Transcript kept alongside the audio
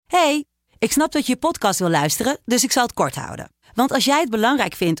Ik snap dat je podcast wil luisteren, dus ik zal het kort houden. Want als jij het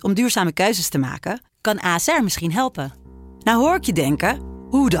belangrijk vindt om duurzame keuzes te maken, kan ASR misschien helpen. Nou hoor ik je denken,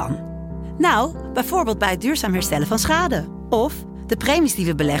 hoe dan? Nou, bijvoorbeeld bij het duurzaam herstellen van schade. Of de premies die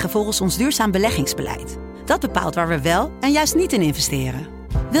we beleggen volgens ons duurzaam beleggingsbeleid. Dat bepaalt waar we wel en juist niet in investeren.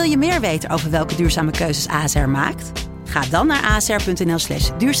 Wil je meer weten over welke duurzame keuzes ASR maakt? Ga dan naar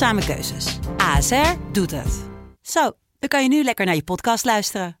asr.nl/duurzame keuzes. ASR doet het. Zo, dan kan je nu lekker naar je podcast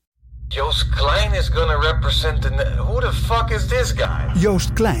luisteren. Joost Klein is gonna represent who the fuck is this guy?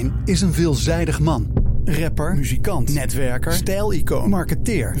 Joost Klein is een veelzijdig man. Rapper, muzikant, netwerker, stijlicoon,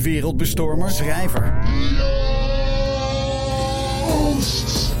 marketeer, wereldbestormer, schrijver.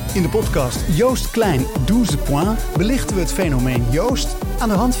 In de podcast Joost Klein 12 points belichten we het fenomeen Joost aan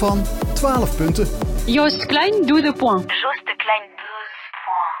de hand van 12 punten. Joost Klein 12 points. Joost Klein 12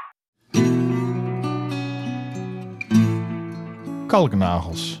 points.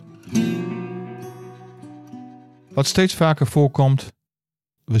 Kalknagels. Wat steeds vaker voorkomt,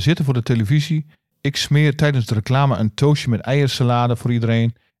 we zitten voor de televisie, ik smeer tijdens de reclame een toastje met eiersalade voor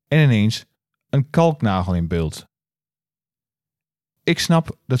iedereen en ineens een kalknagel in beeld. Ik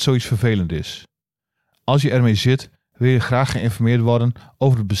snap dat zoiets vervelend is. Als je ermee zit, wil je graag geïnformeerd worden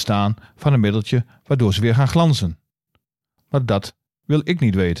over het bestaan van een middeltje waardoor ze weer gaan glanzen. Maar dat wil ik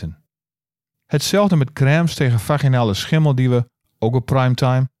niet weten. Hetzelfde met crèmes tegen vaginale schimmel die we, ook op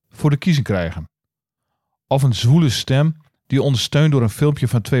primetime, voor de kiezen krijgen. Of een zwoele stem die ondersteund door een filmpje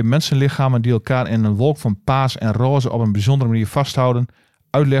van 2 mensenlichamen die elkaar in een wolk van paars en roze op een bijzondere manier vasthouden,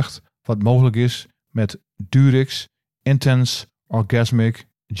 uitlegt wat mogelijk is met Durex Intense Orgasmic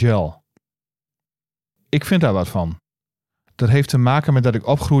Gel. Ik vind daar wat van. Dat heeft te maken met dat ik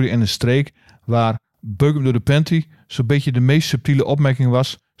opgroeide in een streek waar Beuk door de panty zo'n beetje de meest subtiele opmerking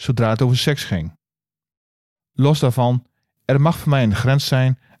was zodra het over seks ging. Los daarvan, er mag voor mij een grens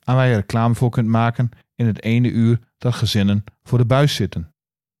zijn aan waar je reclame voor kunt maken in het ene uur dat gezinnen voor de buis zitten.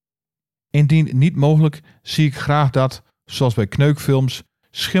 Indien niet mogelijk zie ik graag dat, zoals bij kneukfilms,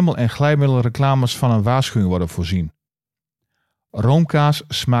 schimmel- en glijmiddelreclames van een waarschuwing worden voorzien. Roomkaas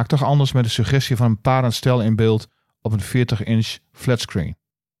smaakt toch anders met de suggestie van een parenstel in beeld op een 40-inch flatscreen.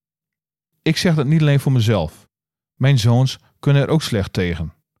 Ik zeg dat niet alleen voor mezelf. Mijn zoons kunnen er ook slecht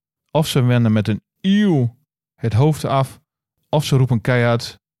tegen. Of ze wenden met een eeuw het hoofd af, of ze roepen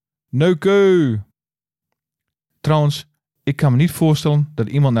keihard neukeu. Trouwens, ik kan me niet voorstellen dat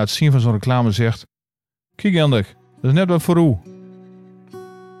iemand na het zien van zo'n reclame zegt: kijk Hendrik, dat is net wat voor u.